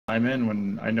I'm in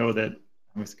when I know that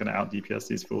I'm just gonna out DPS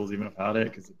these fools even without it,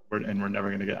 because we're never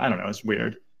gonna get. I don't know. It's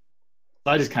weird.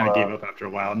 So I just kind of gave up after a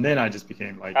while, and then I just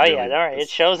became like Oh yeah, really. don't worry. It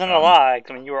Just, shows in the logs.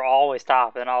 I mean, you were always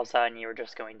top, and then all of a sudden you were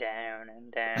just going down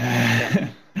and down and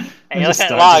down. And I you're just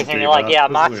looking at start, logs, just and you're gave like, up. yeah,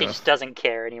 Just, Moxie just doesn't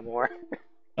care anymore.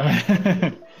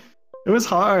 It was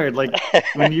hard. Like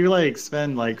when you like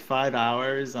spend like 5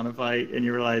 hours on a fight and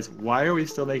you realize, why are we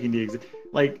still making the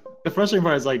like the frustrating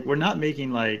part is like we're not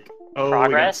making like, oh, we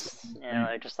got stuck Progress, in you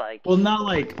know, just like well, not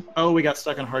like, oh, we got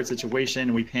stuck in a hard situation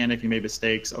and we panicked, we made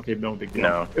mistakes. Okay, no big deal.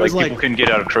 No, It was like people couldn't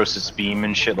get out of Croesus beam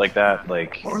and shit like that.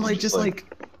 Like or like just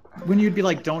like when you'd be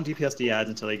like, don't DPS the ads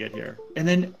until they get here, and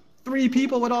then 3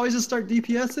 people would always just start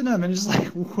DPSing them, and just like,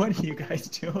 what are you guys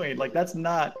doing? Like that's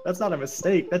not a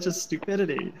mistake. That's just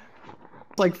stupidity.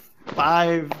 It's like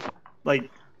 5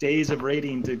 like days of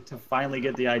raiding to finally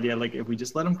get the idea. Like if we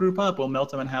just let them group up, we'll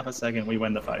melt them in half a second. We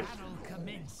win the fight.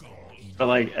 But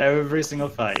like every single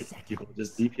fight, people would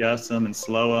just DPS them and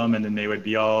slow them, and then they would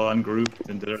be all ungrouped,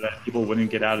 and people wouldn't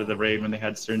get out of the raid when they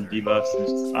had certain debuffs. And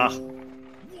it's just,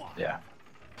 yeah.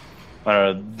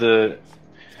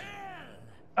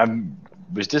 I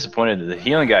was disappointed that the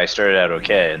healing guy started out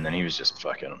okay, and then he was just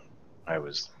fucking. I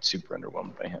was super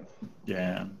underwhelmed by him.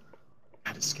 Yeah.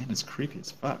 God, his skin is creepy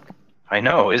as fuck. I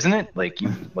know, isn't it? Like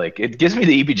it gives me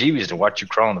the EBGBs to watch you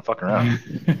crawling the fuck around.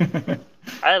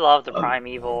 I love the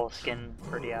Primeval skin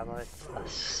for Diablo. It's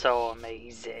so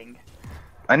amazing.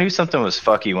 I knew something was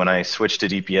fucky when I switched to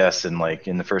DPS, and like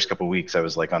in the first couple weeks, I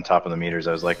was like on top of the meters.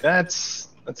 I was like, that's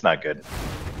not good.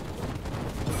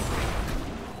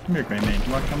 Come here, Greymane. Do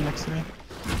you want to come next to me?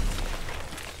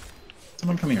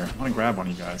 Someone come here. I want to grab one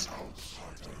of you guys.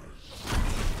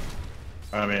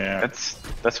 I mean,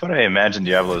 that's what I imagine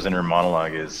Diablo's inner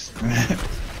monologue is. Come here,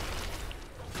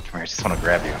 I just want to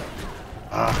grab you.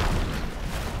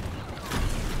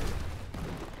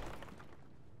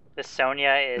 The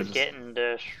Sonya is getting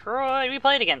destroyed. We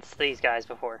played against these guys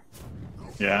before.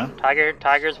 Yeah.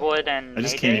 Tiger's Wood and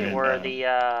AJ were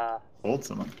the hold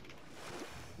someone.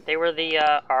 They were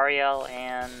the Ariel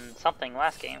and something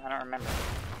last game. I don't remember.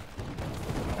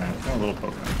 Alright, got a little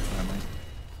poke on it.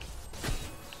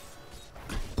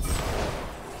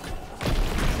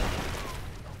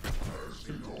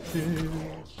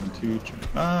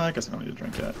 I guess I don't need to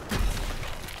drink that.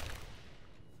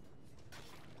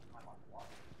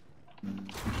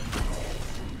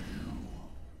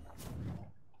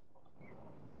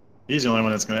 He's the only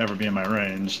one that's going to ever be in my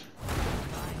range.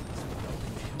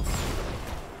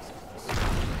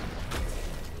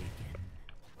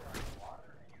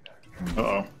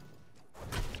 Uh-oh.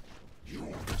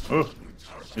 Oh,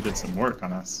 he did some work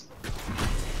on us.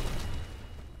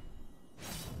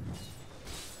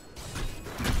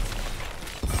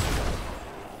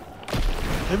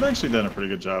 They've actually done a pretty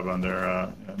good job on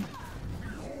their,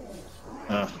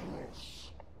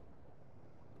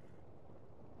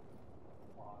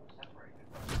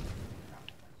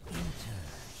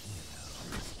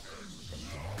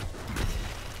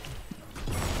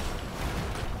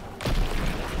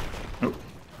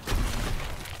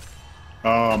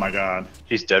 Oh my god.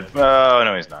 He's dead. Oh,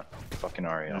 no, he's not. Fucking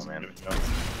Ariel, man.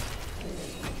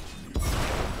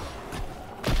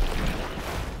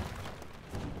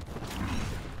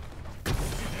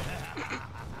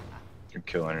 Good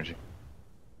kill energy.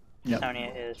 Yep.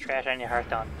 Sonya is trash on your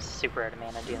Hearthstone. Super out of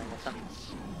mana dealing with them.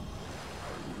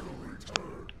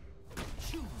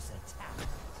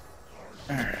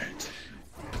 Alright.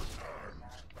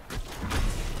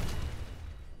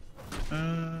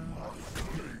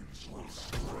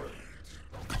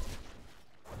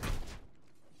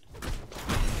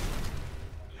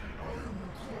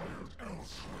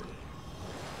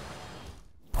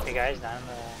 You guys down in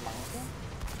the mountain?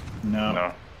 No.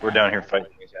 No. We're down here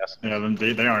fighting these assholes.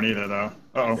 Yeah, they aren't either, though.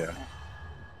 Uh-oh. Yeah.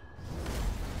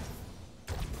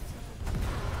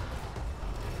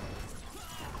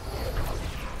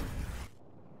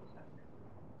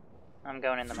 I'm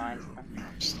going in the mines.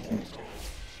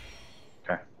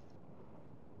 Okay.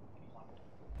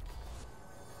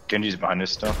 Genji's behind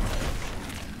us still.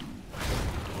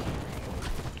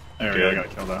 There we go, I gotta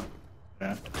kill that.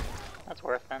 Yeah. That's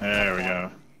worth it. There we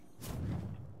go.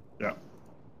 Yeah.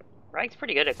 Rag's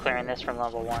pretty good at clearing this from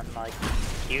level 1, like,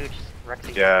 huge Rex.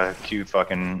 Yeah, Q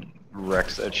fucking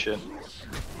wrecks that shit.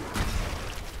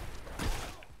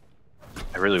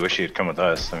 I really wish he had come with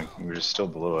us. I mean, we were just still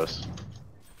below us.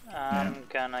 I'm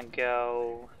gonna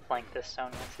go flank this Sonya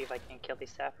and see if I can kill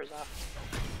these staffers off.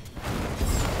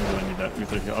 I really need that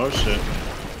Uther heal. Oh shit.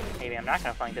 Maybe I'm not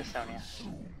gonna flank this Sonya.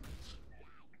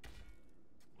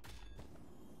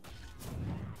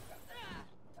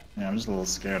 Yeah, I'm just a little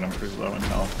scared. I'm pretty low in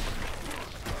health.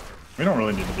 We don't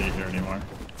really need to be here anymore.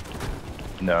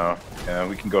 No. Yeah,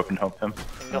 we can go up and help him.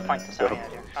 We can go flank the Sonya.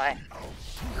 Hi.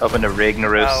 Helping to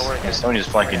Ragnaros. Oh, we're good. Sonya's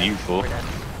flanking We're you, dead. fool. We're dead.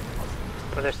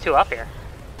 Well, there's 2 up here.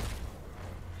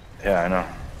 Yeah, I know.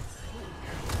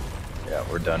 Yeah,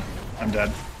 we're done. I'm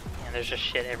dead. And there's just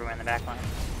shit everywhere in the back line.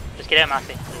 Just get out,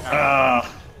 Moxie.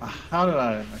 How did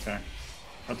I? Okay. I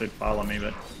thought they'd follow me,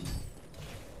 but.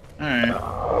 Alright.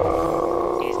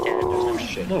 He's dead. There's no A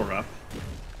shit. little rough.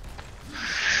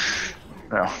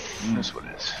 No, that's what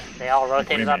it is. They all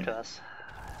rotated up me. to us.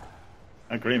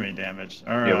 Agree me damage.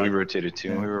 Alright. Yeah, we rotated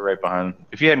too. We were right behind.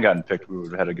 If you hadn't gotten picked, we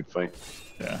would have had a good fight.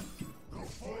 Yeah.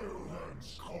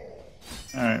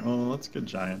 Alright, well, let's get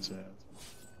giants, yeah.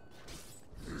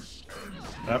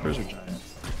 Rappers or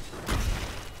giants?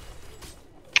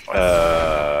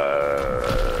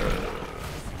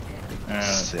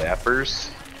 Zappers?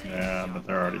 Yeah, but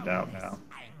they're already down now.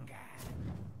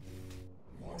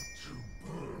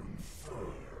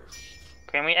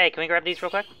 Can we grab these real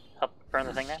quick? Help burn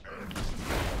the thing there?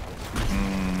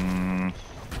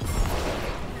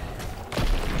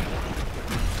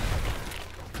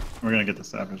 We're gonna get the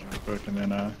sappers real quick and then,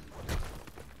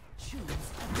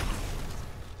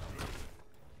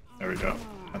 there we go.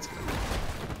 That's good.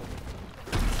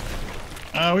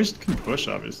 We can push,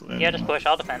 obviously. Yeah, just push.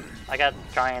 I'll defend. I got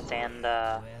giants and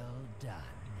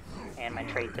my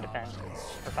trade to defend.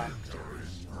 We're fine.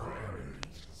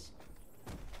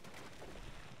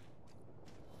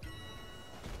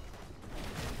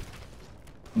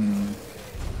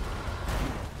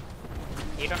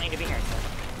 You don't need to be here.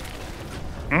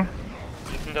 Hmm?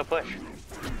 You can go push.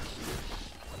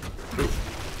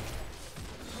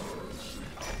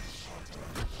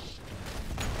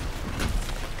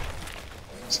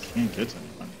 Just can't get to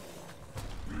anyone.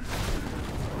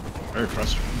 Very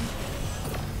frustrating.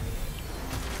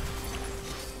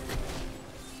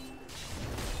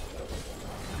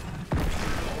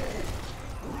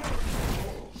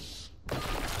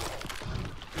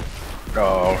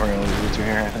 Oh, we're gonna lose Luther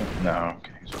here, I think. No,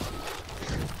 okay.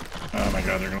 Oh my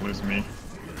god, they're gonna lose me.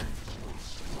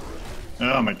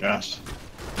 Oh my gosh.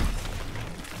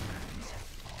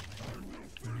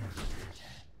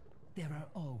 There are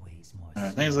always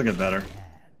more. Things looking better.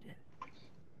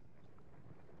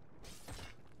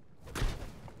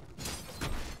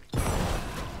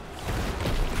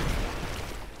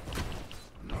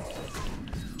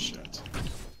 Shit.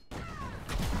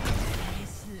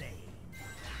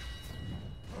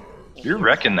 You're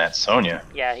wrecking that Sonya.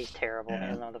 Yeah, he's terrible. Yeah. He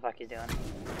doesn't know what the fuck he's doing.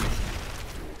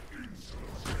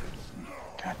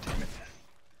 God damn it.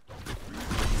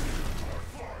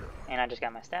 And I just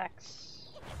got my stacks.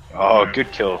 Oh,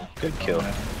 good kill. Good kill.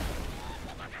 Yeah.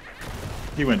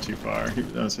 He went too far.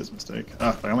 That was his mistake. Oh,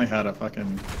 if I only had a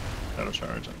fucking shadow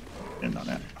charge, I'm in on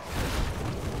that.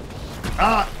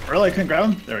 Ah! Really? Couldn't grab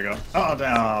him? There we go. Oh,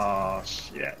 down. Oh,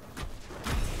 shit.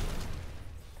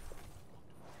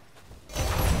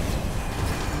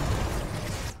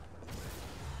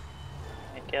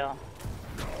 Good kill.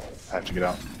 I have to get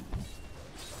out.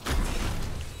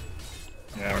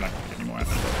 Yeah, we're not gonna get any more out of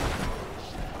it.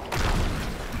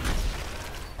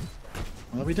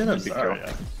 Well, we did have Good Zarya.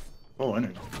 kill. Full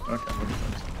energy. Okay, we'll be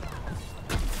first.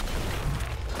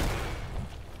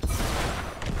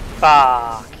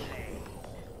 Fuck.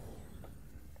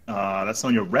 That's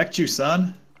Sonya wrecked you,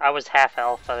 son. I was half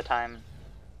health by the time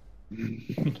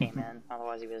he came in.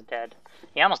 Otherwise, he was dead.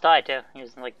 He almost died too. He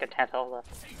was like got half health left.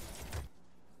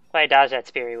 If I dodged that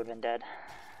spear, he would have been dead.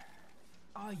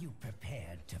 Are you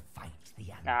prepared to fight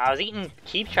the enemy? Nah, I was eating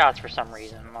keep shots for some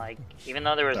reason. Like, even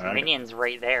though there was Alright. minions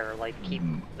right there, like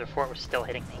the fort was still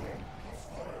hitting me.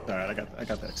 Alright, I got that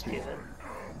XP.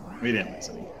 We didn't lose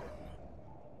any.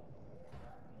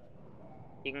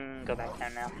 You can go back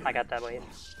down now. I got that wave.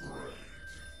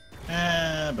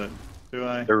 But do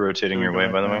I? They're rotating Do we your go way,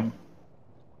 back by the way. down?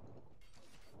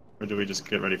 Or do we just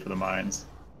get ready for the mines?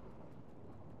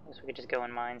 I guess we could just go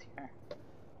in mines here.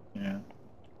 Yeah.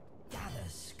 Gather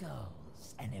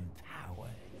skulls and empower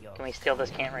your. Can we steal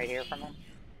this cant right here from him?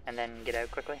 And then get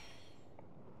out quickly?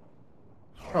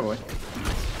 Probably.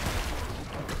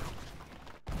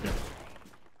 Yeah.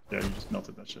 Yeah, you just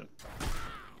melted that shit.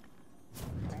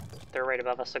 They're right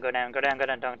above us, so go down, go down, go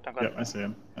down, don't go Yep, I see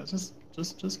him. I was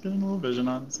just getting a little vision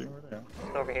on, see where they are.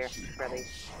 over here, grab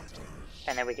these.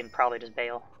 And then we can probably just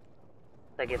bail.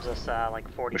 That gives us like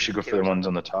 40. We should go for the ones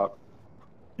on the top.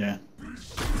 Yeah.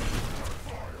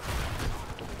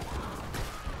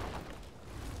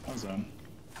 How's that?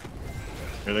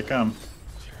 Here they come.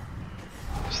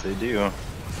 Yes, they do.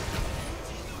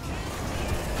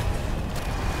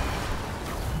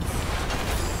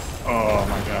 Oh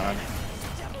my god.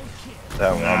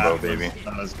 That wombo, baby.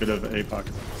 Not as good of APOC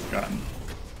as I've gotten.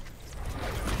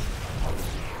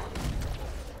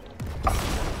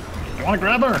 I want to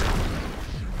grab her!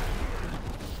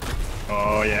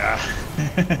 Oh yeah.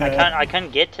 I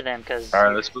couldn't get to them because. All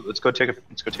right, let's go take a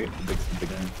big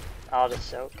game. I'll just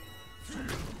soak.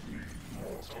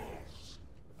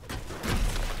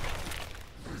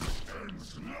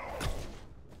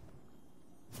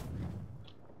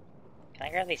 Can I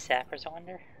grab these sappers, I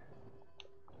wonder?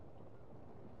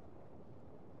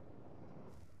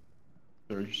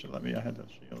 Sure, you should let me. I had that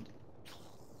shield.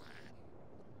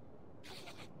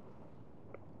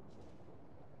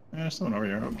 Yeah, there's someone over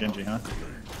here. Oh, Genji, huh?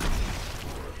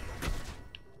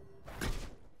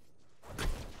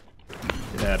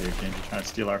 Get out of here, Genji. Trying to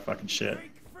steal our fucking shit.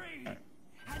 Right.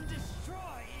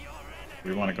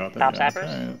 We want to go out there. Top yeah, sappers?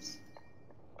 okay, that's-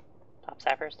 Top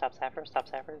sappers, top sappers, top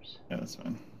sappers. yeah, that's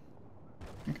fine.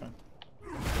 Okay.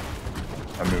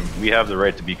 I mean, we have the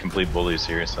right to be complete bullies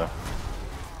here, so.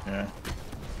 Yeah.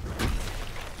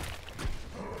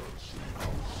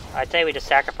 I'd say we just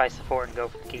sacrifice the fort and go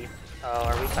for the keep. Oh,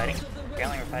 are we fighting?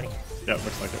 Apparently we're fighting. Yeah,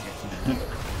 looks like it.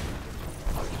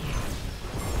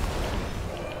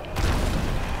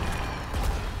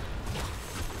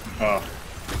 Oh.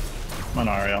 Come on,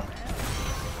 Ariel.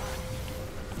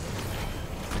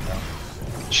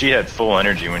 She had full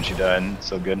energy when she died.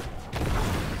 So good.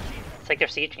 It's like they're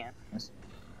sieging it. Nice.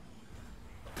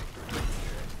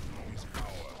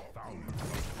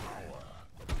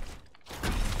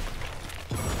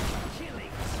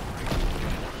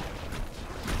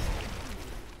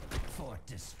 Fort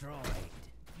destroyed.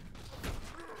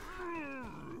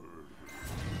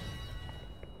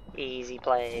 Easy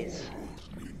plays.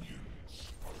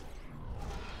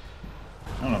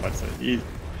 I don't know if I'd say easy.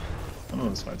 Some of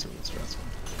those fights are really stressful.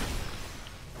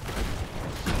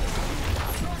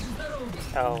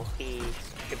 Oh, he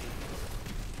should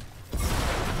be.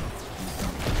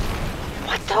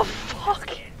 What the fuck?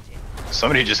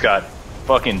 Somebody just got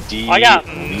fucking I got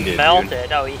deleted, melted.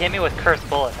 dude. Oh, he hit me with cursed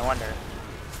bullet. No wonder.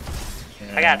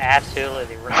 Yeah. I got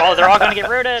absolutely. Oh, they're all gonna get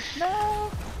rooted. No.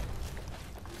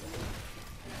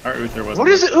 Our Uther wasn't. What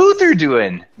is Uther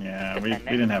doing? Yeah, we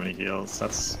didn't have any heals.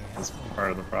 That's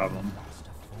part of the problem.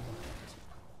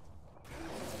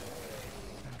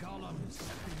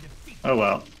 Oh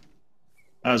well.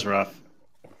 That was rough.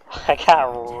 I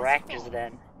got wrecked just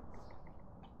then.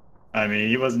 I mean,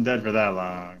 he wasn't dead for that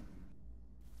long.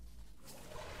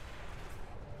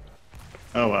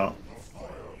 Oh well.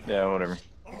 Yeah, whatever.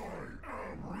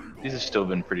 These have still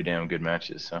been pretty damn good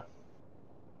matches, so.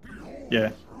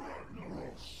 Yeah.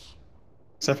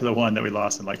 Except for the one that we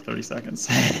lost in like 30 seconds.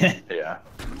 Yeah.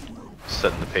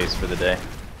 Setting the pace for the day.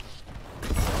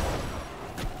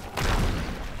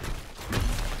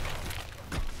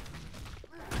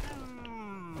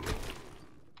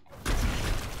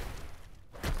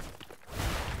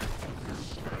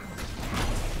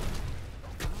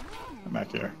 I'm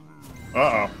back here.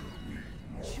 Uh-oh.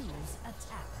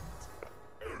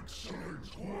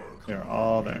 They're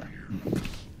all there.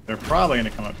 They're probably gonna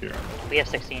come up here. We have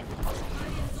 16.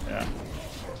 Yeah.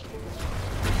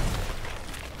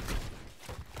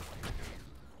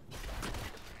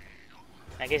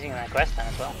 That gives me my quest time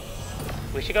as well.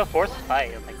 We should go force the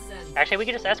fight. Like, actually, we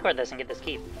could just escort this and get this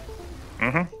keep.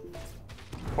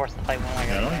 Mm-hmm. Force the fight one way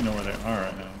Yeah, I or don't the even know other. where they are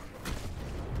right now.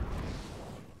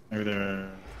 Maybe they're...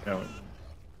 Yeah,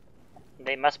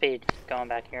 They must be going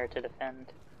back here to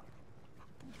defend.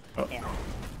 oh. Yeah.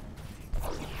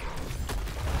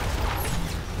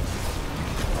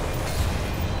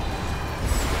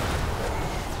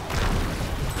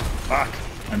 Fuck!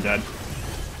 I'm dead.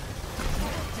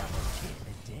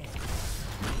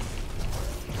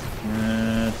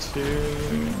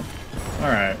 Two...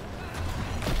 Alright.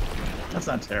 That's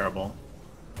not terrible.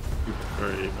 2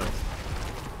 for 3, but...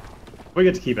 If we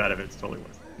get to keep out of it, it's totally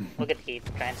worth it. We'll get the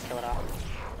keep. Try and steal it off.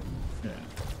 Yeah.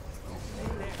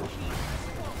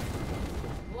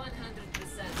 100%.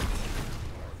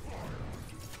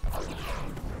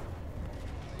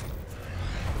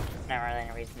 Not really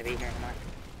any reason to be here anymore.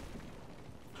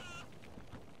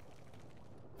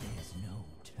 There's no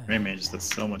turn. Rain Mage just does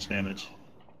so much damage.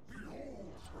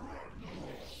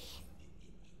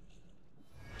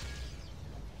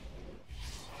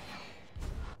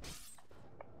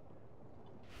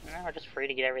 No, we're just free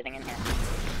to get everything in here.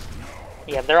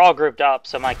 Yeah, they're all grouped up,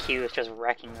 so my Q is just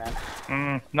wrecking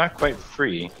them. Not quite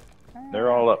free.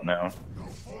 They're all up now.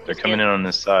 They're coming in on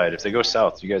this side. If they go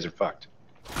south, you guys are fucked.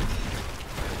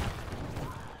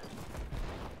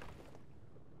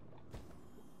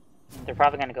 They're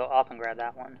probably gonna go up and grab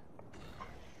that one.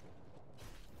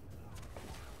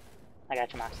 I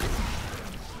got you, Mox.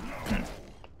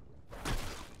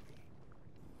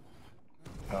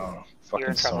 Oh, fucking You're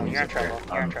in trouble, Sonya's you're in up here.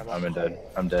 trouble, you're in trouble. I'm dead.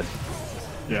 I'm dead.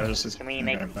 Yeah, this is. Can we okay,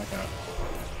 make- back out?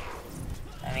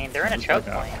 I mean, they're in a Just choke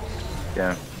back out. point.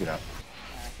 Yeah, get out.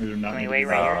 We do not Can we need to wait do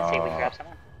right that. here and see if we can grab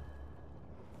someone?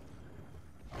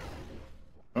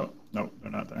 Oh, nope,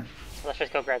 they're not there. Let's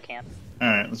just go grab camp.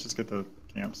 Alright, let's just get the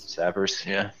camps. Sappers,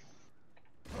 yeah.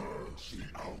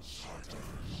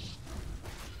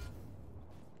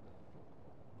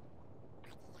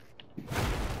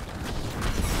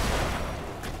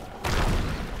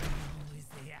 Is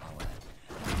the hour.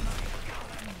 My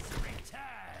golems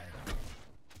return.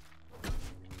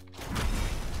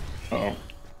 Uh oh.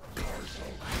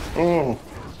 Oh!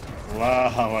 Wow,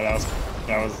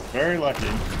 that was very lucky.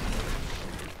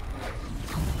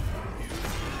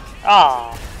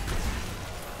 Ah,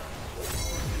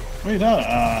 What are you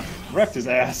doing? Wrecked his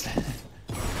ass.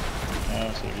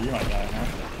 Oh shit, you might die, huh?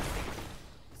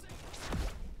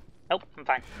 nope, I'm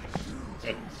fine.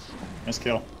 Good. Nice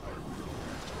kill.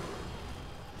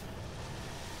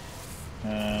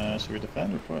 Should we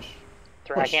defend or push?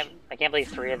 I Push. can't believe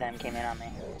 3 of them came in on me.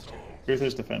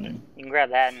 Uther's defending. You can grab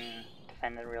that and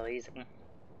defend it real easy.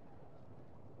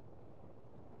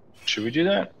 Should we do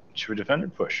that? Should we defend or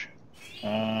push?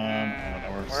 I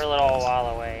don't know, We're a little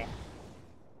while away.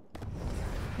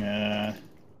 Yeah.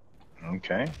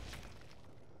 Okay.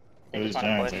 They Those just wanna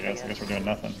giants, push, I guess. I guess we're doing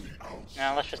nothing.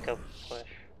 No, let's just go push.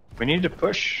 We need to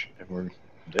push if we're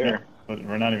there. Yeah, but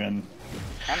we're not even.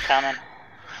 I'm coming.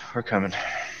 We're coming.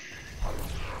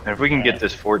 And if we can get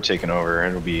this fort taken over,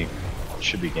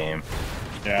 should be game.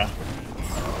 Yeah.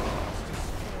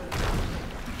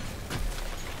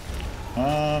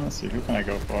 Let's see, who can I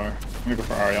go for? I'm gonna go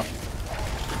for Ariel.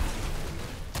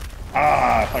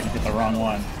 Ah, if I can hit the wrong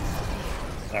one.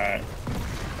 Alright.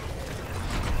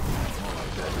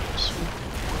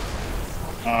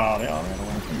 Oh, they all ran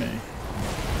away from me.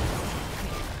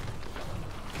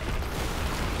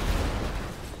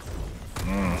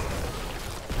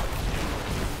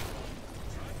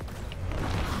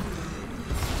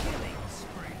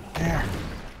 There.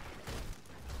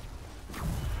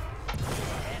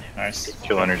 Nice.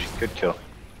 Kill energy. Good kill.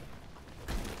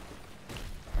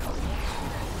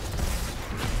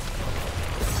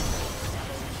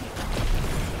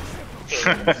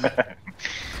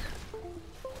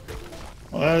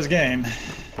 Well, that was game.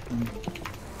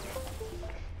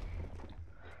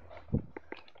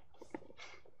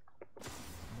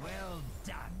 Well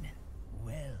done.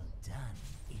 Well done.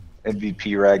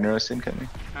 MVP Ragnaros incoming.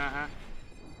 Uh-huh.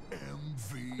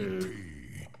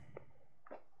 MVP.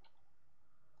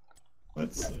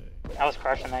 Let's see. I was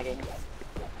crushing that game.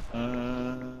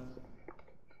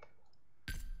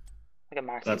 Look at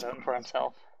Moxie That's voting for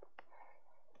himself.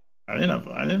 I didn't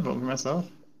vote for myself.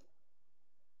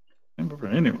 I didn't vote for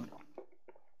anyone.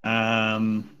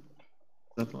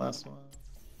 Is that the last one?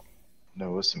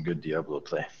 No, it was some good Diablo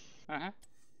play. Uh-huh.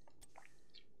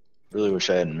 Really wish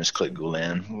I hadn't misclicked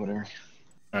Gulan or whatever.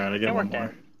 Alright, I get It one worked more.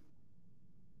 out.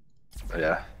 But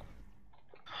yeah.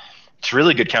 It's a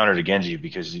really good counter to Genji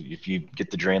because if you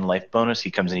get the drain life bonus,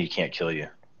 he comes in and he can't kill you.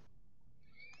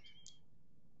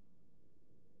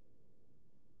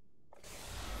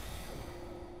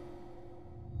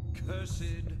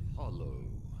 Cursed Hollow.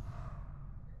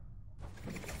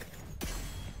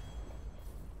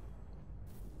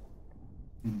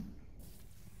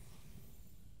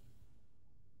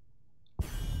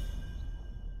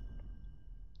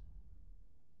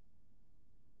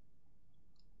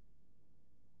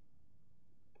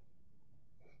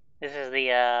 This is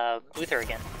the Luther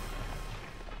again.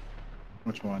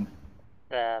 Which one?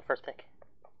 The first pick.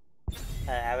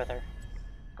 Abathur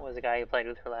was the guy who played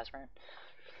Luther last round.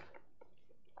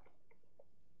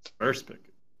 First pick.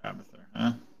 Abathur,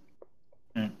 huh?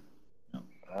 Yeah.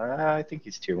 I think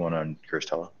he's tier 1 on Cursed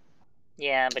Hollow.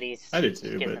 Yeah, but he's I do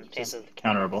too, gives but him just chances to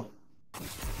kill. counterable.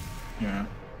 Yeah.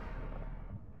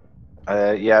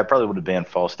 Yeah, I probably would have banned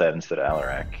Falstad instead of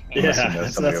Alarak. Yeah, Unless he knows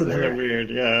that's somebody over another there. weird.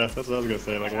 Yeah, that's what I was gonna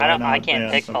say. Like, I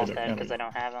can't pick Falstad because I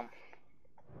don't have him.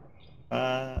 What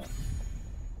I else?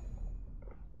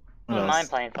 don't mind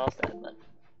playing Falstad, but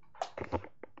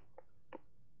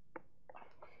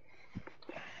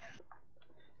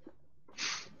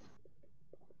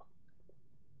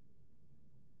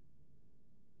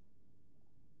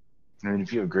I mean,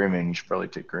 if you have Greymane, you should probably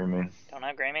take Greymane. don't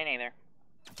have Greymane either.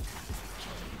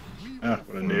 Ah,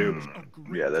 what a noob.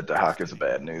 Yeah, that Dahak is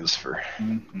bad news for.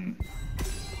 Mm-hmm.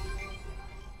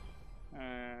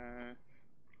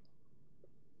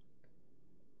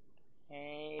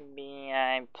 Maybe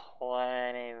I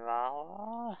play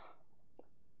Vala.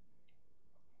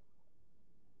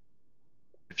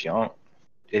 If you want.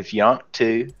 if you want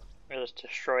to. Or just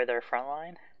destroy their front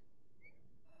line.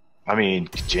 I mean,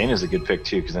 Jane is a good pick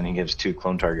too, because then he gives 2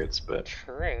 clone targets. But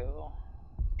True.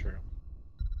 True.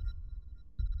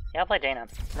 Yeah, I'll play Dana.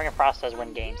 Ring of Frost does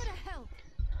win games.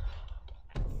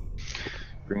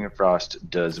 Ring of Frost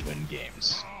does win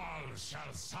games. All shall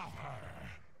suffer.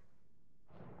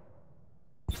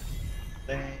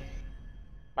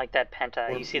 Like that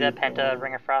Penta. You see that Penta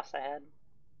Ring of Frost I had?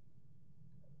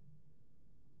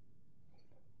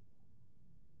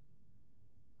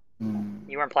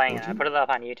 You weren't playing it. I put it up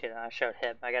on YouTube. I showed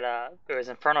him. It was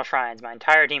Infernal Shrines. My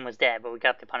entire team was dead, but we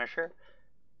got the Punisher.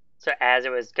 So as it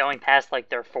was going past like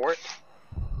their fort,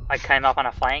 I came up on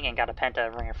a flank and got a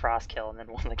Penta Ring of Frost kill and then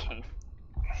won the game.